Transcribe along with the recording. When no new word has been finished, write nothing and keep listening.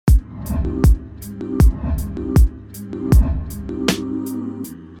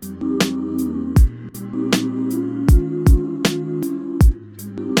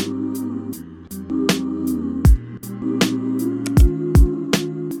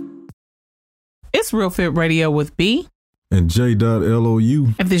It's Real Fit Radio with B and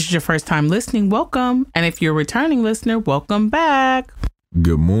J.LOU. If this is your first time listening, welcome. And if you're a returning listener, welcome back.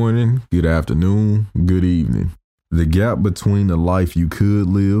 Good morning, good afternoon, good evening. The gap between the life you could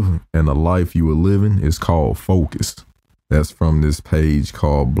live and the life you are living is called focus. That's from this page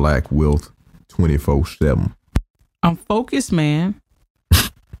called Black Wealth 24/7. I'm focused, man.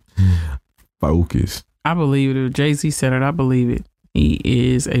 Focus. I believe it. Jay-Z said it. I believe it. He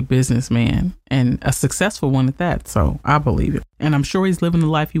is a businessman and a successful one at that. So I believe it. And I'm sure he's living the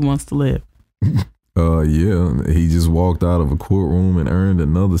life he wants to live. Yeah. He just walked out of a courtroom and earned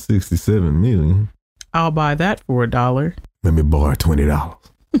another $67 million. I'll buy that for $1. Let me borrow $20.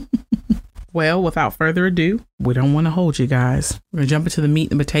 Well, without further ado, we don't want to hold you guys. We're going to jump into the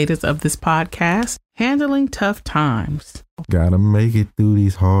meat and potatoes of this podcast, handling tough times. Gotta make it through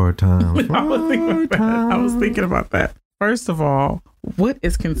these hard times. I was thinking about that. First of all, what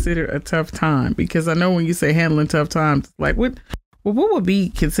is considered a tough time? Because I know when you say handling tough times, like what would be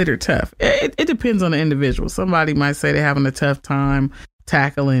considered tough? It depends on the individual. Somebody might say they're having a tough time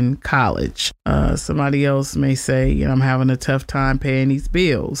tackling college. Somebody else may say, I'm having a tough time paying these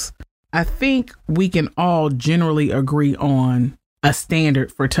bills. I think we can all generally agree on a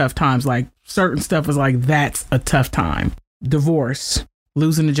standard for tough times. Like certain stuff is like, that's a tough time. Divorce,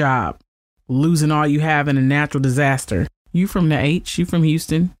 losing a job, losing all you have in a natural disaster. You from the H, you from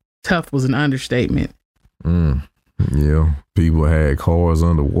Houston. Tough was an understatement. Yeah, people had cars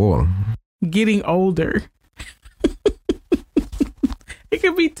underwater. Getting older. It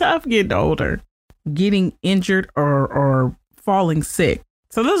can be tough getting older. Getting injured or falling sick.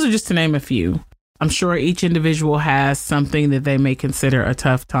 So those are just to name a few. I'm sure each individual has something that they may consider a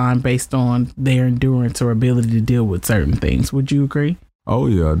tough time based on their endurance or ability to deal with certain things. Would you agree? Oh,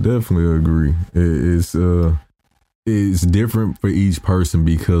 yeah, I definitely agree. It's different for each person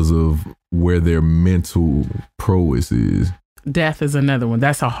because of where their mental prowess is. Death is another one.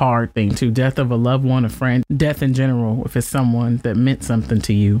 That's a hard thing, too. Death of a loved one, a friend, death in general. If it's someone that meant something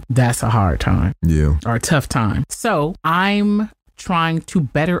to you, that's a hard time. Yeah. Or a tough time. So I'm trying to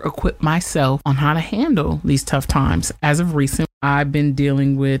better equip myself on how to handle these tough times. As of recent, I've been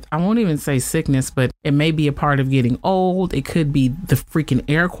dealing with, I won't even say sickness, but it may be a part of getting old. It could be the freaking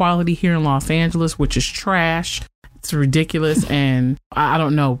air quality here in Los Angeles, which is trash. It's ridiculous. And I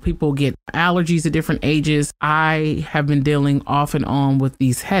don't know, people get allergies at different ages. I have been dealing off and on with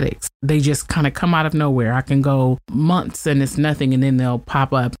these headaches. They just kind of come out of nowhere. I can go months and it's nothing and then they'll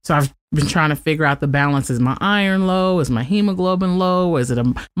pop up. So I've been trying to figure out the balance. Is my iron low? Is my hemoglobin low? Is it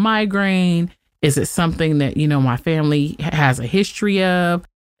a migraine? Is it something that, my family has a history of?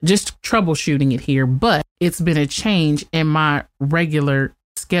 Just troubleshooting it here. But it's been a change in my regular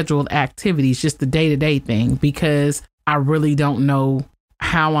scheduled activities, just the day-to-day thing, because I really don't know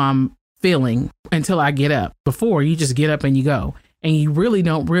how I'm feeling until I get up. Before, you just get up and you go. And you really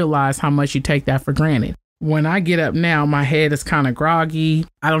don't realize how much you take that for granted. When I get up now, my head is kind of groggy.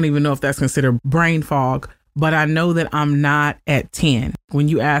 I don't even know if that's considered brain fog, but I know that I'm not at 10. When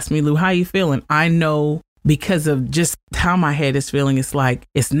you ask me, Lou, how you feeling? I know because of just how my head is feeling. It's like,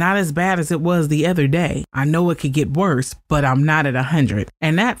 it's not as bad as it was the other day. I know it could get worse, but I'm not at 100.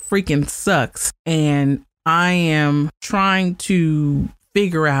 And that freaking sucks. And I am trying to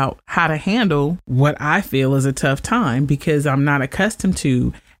figure out how to handle what I feel is a tough time because I'm not accustomed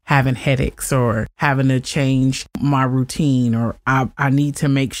to having headaches or having to change my routine, or I need to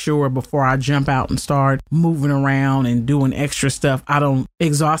make sure before I jump out and start moving around and doing extra stuff, I don't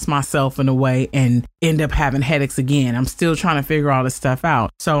exhaust myself in a way and end up having headaches again. I'm still trying to figure all this stuff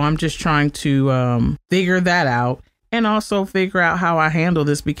out. So I'm just trying to figure that out. And also figure out how I handle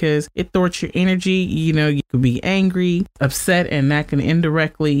this because it thwarts your energy. You could be angry, upset, and that can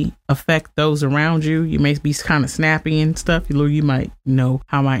indirectly affect those around you. You may be kind of snappy and stuff. You might know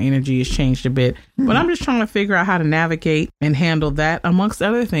how my energy has changed a bit. But I'm just trying to figure out how to navigate and handle that amongst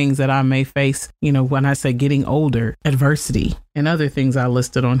other things that I may face, when I say getting older, adversity and other things I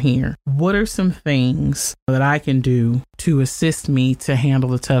listed on here. What are some things that I can do to assist me to handle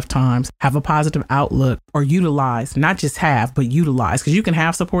the tough times, have a positive outlook, or utilize, not just have, but utilize? Because you can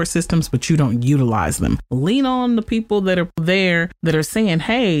have support systems, but you don't utilize them. Lean on the people that are there that are saying,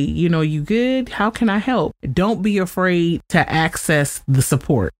 hey, you good? How can I help? Don't be afraid to access the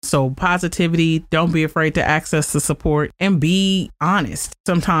support. So positivity, don't be afraid to access the support and be honest.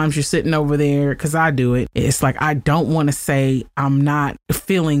 Sometimes you're sitting over there, because I do it. It's like, I don't want to say I'm not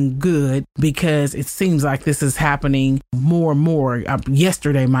feeling good because it seems like this is happening more and more.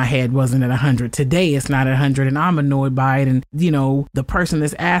 Yesterday, my head wasn't at 100. Today, it's not at 100 and I'm annoyed by it. And, the person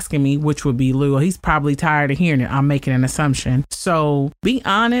that's asking me, which would be Lou, he's probably tired of hearing it. I'm making an assumption. So be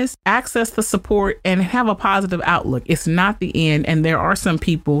honest, access the support, and have a positive outlook. It's not the end. And there are some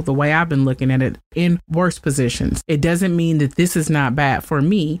people, the way I've been looking at it, in worse positions. It doesn't mean that this is not bad for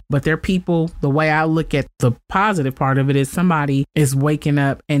me, but there are people, the way I look at the positive part of it is somebody is waking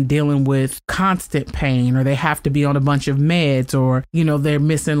up and dealing with constant pain, or they have to be on a bunch of meds, or, they're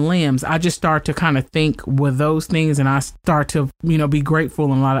missing limbs. I just start to kind of think with those things, and I start to, be grateful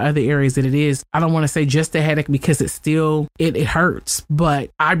in a lot of other areas that it is. I don't want to say just a headache, because it hurts, but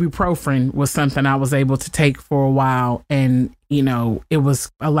ibuprofen was something I was able to take for a while, and it was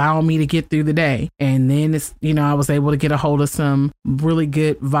allowing me to get through the day. And then I was able to get a hold of some really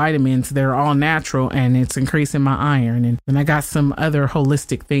good vitamins. They're all natural, and it's increasing my iron. And then I got some other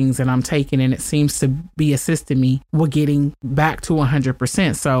holistic things that I'm taking, and it seems to be assisting me with getting back to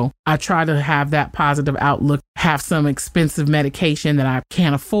 100%. So I try to have that positive outlook, have some expensive medication that I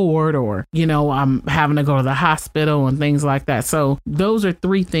can't afford, or, I'm having to go to the hospital and things like that. So those are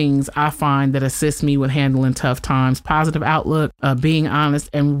 3 things I find that assist me with handling tough times: positive outlook, being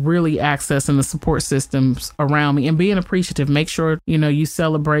honest, and really accessing the support systems around me, and being appreciative. Make sure, you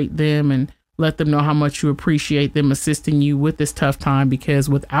celebrate them and let them know how much you appreciate them assisting you with this tough time, because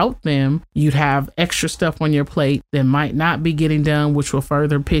without them, you'd have extra stuff on your plate that might not be getting done, which will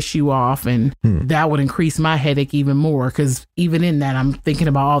further piss you off. And that would increase my headache even more, because even in that, I'm thinking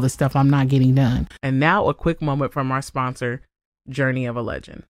about all the stuff I'm not getting done. And now a quick moment from our sponsor, Journey of a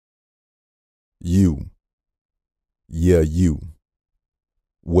Legend. You. Yeah, you.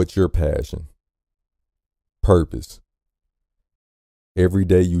 What's your passion? Purpose. Every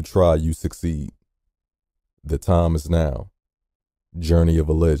day you try, you succeed. The time is now. Journey of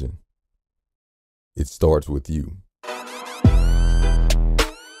a Legend. It starts with you.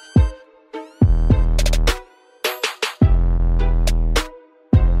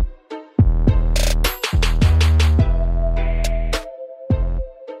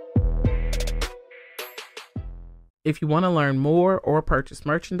 If you want to learn more or purchase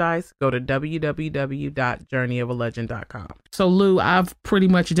merchandise, go to www.journeyofalegend.com. So Lou, I've pretty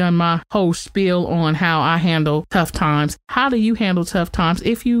much done my whole spiel on how I handle tough times. How do you handle tough times?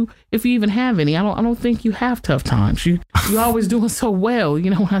 If you even have any? I don't think you have tough times. You always doing so well.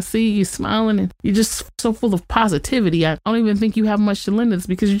 When I see you smiling and you're just so full of positivity, I don't even think you have much to lend us,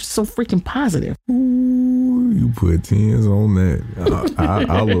 because you're just so freaking positive. Ooh, you put 10s on that.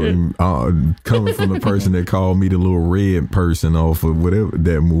 I look, coming from the person that called me the little red person off of whatever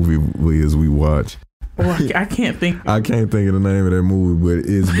that movie was we watch. Well, I can't think. I can't think of the name of that movie, but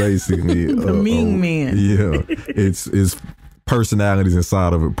it's basically the mean man. Yeah, it's personalities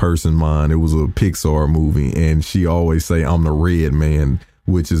inside of a person's mind. It was a Pixar movie, and she always say, "I'm the red man,"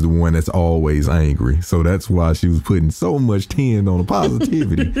 which is the one that's always angry. So that's why she was putting so much 10 on the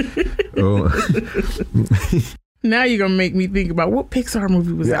positivity. Now you're going to make me think about what Pixar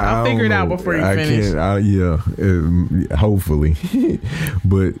movie was that. I'll figure it out before you finish. Hopefully.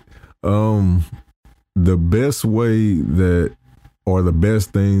 But the best way that, or the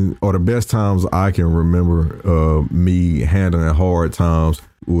best thing, or the best times I can remember me handling hard times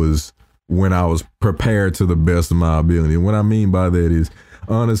was when I was prepared to the best of my ability. And what I mean by that is,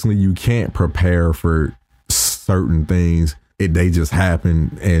 honestly, you can't prepare for certain things. They just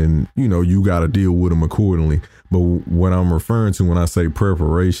happen, and you got to deal with them accordingly. But what I'm referring to when I say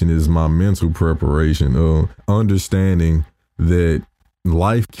preparation is my mental preparation of understanding that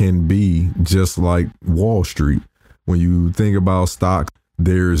life can be just like Wall Street. When you think about stock,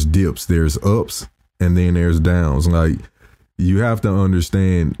 there's dips, there's ups, and then there's downs. Like, you have to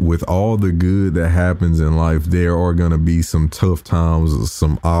understand, with all the good that happens in life, there are going to be some tough times,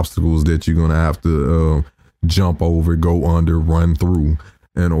 some obstacles that you're going to have to jump over, go under, run through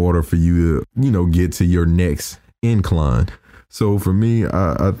in order for you to, get to your next incline. So for me,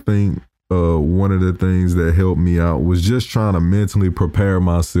 I think one of the things that helped me out was just trying to mentally prepare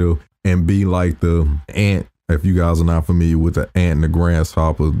myself and be like the ant. If you guys are not familiar with the ant and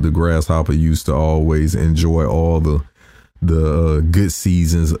the grasshopper used to always enjoy all the good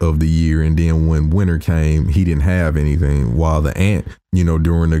seasons of the year, and then when winter came, he didn't have anything, while the ant,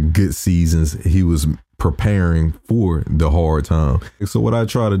 during the good seasons, he was preparing for the hard time. So what I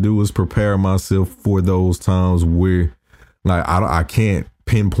try to do is prepare myself for those times where, like, I can't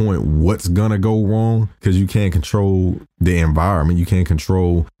pinpoint what's gonna go wrong, because you can't control the environment. You can't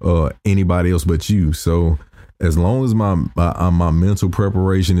control anybody else but you. So as long as my mental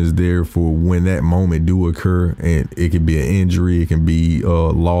preparation is there for when that moment do occur, and it could be an injury, it can be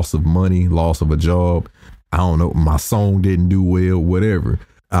loss of money, loss of a job, I don't know, my song didn't do well, whatever.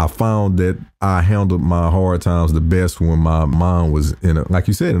 I found that I handled my hard times the best when my mind was like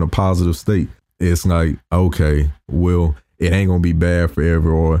you said, in a positive state. It's like, okay, well, it ain't gonna be bad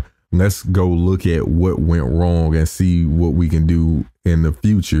forever, or let's go look at what went wrong and see what we can do in the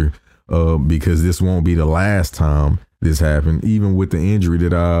future, because this won't be the last time this happened. Even with the injury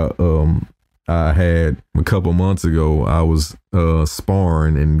that I had a couple months ago, I was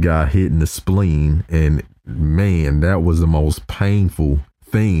sparring and got hit in the spleen, and man, that was the most painful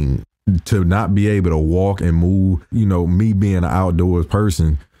thing, to not be able to walk and move. You know, me being an outdoors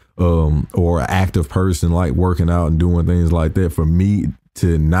person, or an active person, like working out and doing things like that, for me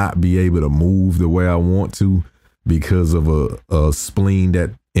to not be able to move the way I want to because of a spleen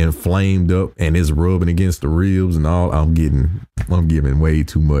that inflamed up and is rubbing against the ribs and all, I'm giving way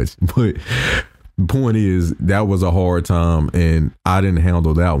too much. But the point is, that was a hard time, and I didn't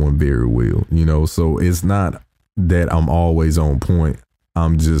handle that one very well, you know. So it's not that I'm always on point. I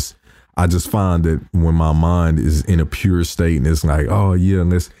just find that when my mind is in a pure state, and it's like, oh yeah,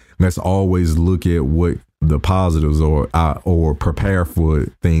 let's always look at what the positives are, or prepare for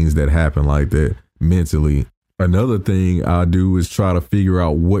things that happen like that mentally. Another thing I do is try to figure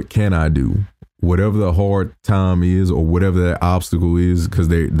out, what can I do? Whatever the hard time is, or whatever that obstacle is, because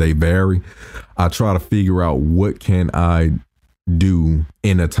they vary. I try to figure out, what can I do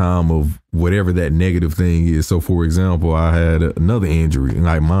in a time of whatever that negative thing is. So for example, I had another injury,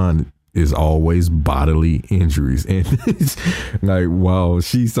 like mine is always bodily injuries, and like, while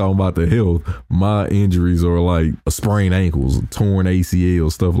she's talking about the health, my injuries are like sprained ankles, torn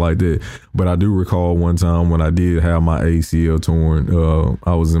ACL, stuff like that. But I do recall one time when I did have my ACL torn,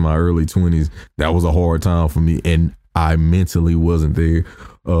 I was in my early 20s. That was a hard time for me, and I mentally wasn't there.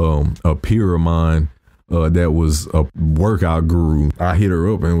 A peer of mine, that was a workout guru, I hit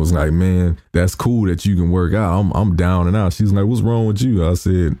her up and was like, man, that's cool that you can work out. I'm down and out. She's like, what's wrong with you? I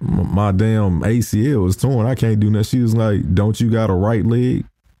said, my damn ACL is torn. I can't do nothing. She was like, don't you got a right leg?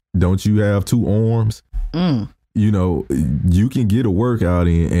 Don't you have two arms? You know, you can get a workout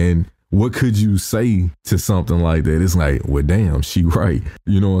in. And what could you say to something like that? It's like, well, damn, she right.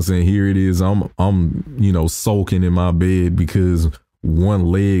 You know what I'm saying? Here it is. I'm sulking in my bed because one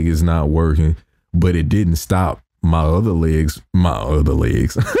leg is not working. But it didn't stop my other leg from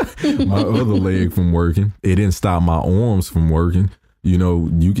working. It didn't stop my arms from working. You know,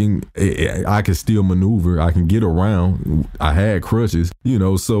 I can still maneuver. I can get around. I had crutches, you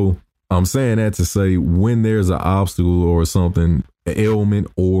know, so I'm saying that to say, when there's an obstacle or something, an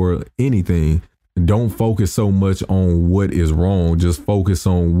ailment or anything, don't focus so much on what is wrong. Just focus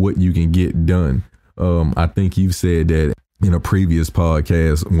on what you can get done. I think you've said that in a previous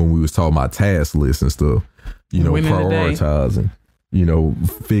podcast when we was talking about task lists and stuff, you know, prioritizing, you know,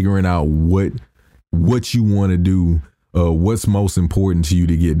 figuring out what you want to do, what's most important to you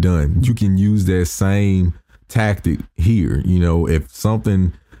to get done. You can use that same tactic here. You know, if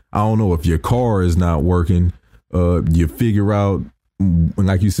something, I don't know, if your car is not working, you figure out,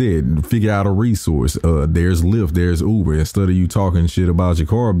 like you said, figure out a resource. There's Lyft, there's Uber. Instead of you talking shit about your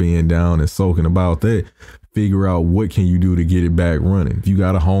car being down and sulking about that, figure out what can you do to get it back running. If you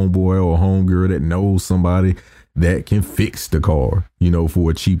got a homeboy or a homegirl that knows somebody that can fix the car, you know,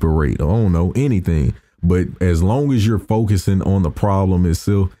 for a cheaper rate, I don't know, anything. But as long as you're focusing on the problem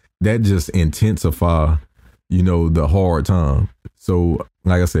itself, that just intensify, you know, the hard time. So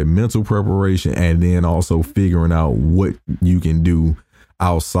like I said, mental preparation, and then also figuring out what you can do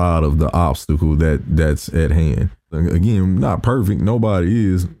outside of the obstacle that's at hand. Again, not perfect.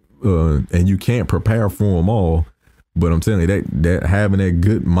 Nobody is. And you can't prepare for them all, but I'm telling you that having that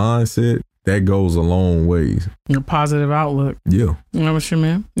good mindset, that goes a long ways. A positive outlook. Yeah. You know what you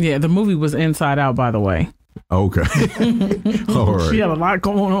mean? Yeah. The movie was Inside Out, by the way. Okay. All right. She had a lot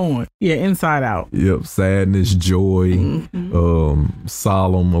going on. Yeah. Inside Out. Yep. Sadness, joy,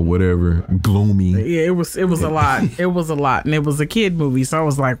 solemn or whatever, gloomy. Yeah. It was a lot. It was a lot. And it was a kid movie. So I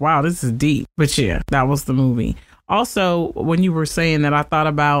was like, wow, this is deep. But yeah, that was the movie. Also, when you were saying that, I thought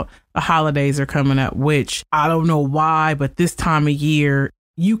about the holidays are coming up, which I don't know why, but this time of year,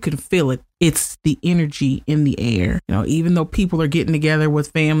 you can feel it. It's the energy in the air. Even though people are getting together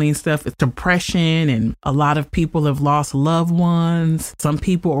with family and stuff, it's depression, and a lot of people have lost loved ones. Some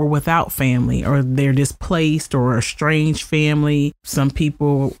people are without family, or they're displaced or estranged family. Some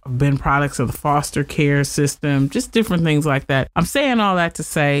people have been products of the foster care system, just different things like that. I'm saying all that to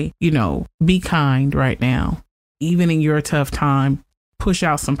say, be kind right now. Even in your tough time, push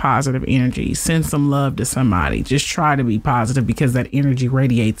out some positive energy, send some love to somebody. Just try to be positive, because that energy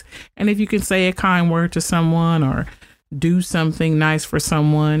radiates. And if you can say a kind word to someone or do something nice for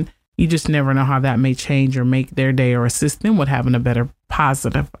someone, you just never know how that may change or make their day, or assist them with having a better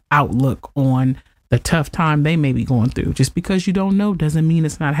positive outlook on the tough time they may be going through. Just because you don't know doesn't mean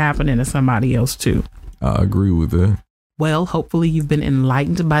it's not happening to somebody else too. I agree with that. Well, hopefully you've been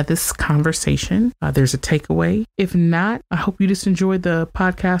enlightened by this conversation. There's a takeaway. If not, I hope you just enjoyed the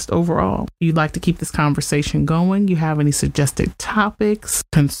podcast overall. If you'd like to keep this conversation going, you have any suggested topics,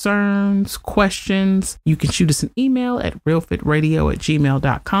 concerns, questions, you can shoot us an email at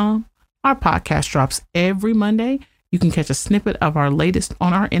realfitradio@gmail.com. Our podcast drops every Monday. You can catch a snippet of our latest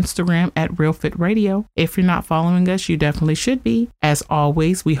on our Instagram at RealFitRadio. If you're not following us, you definitely should be. As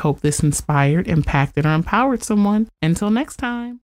always, we hope this inspired, impacted, or empowered someone. Until next time.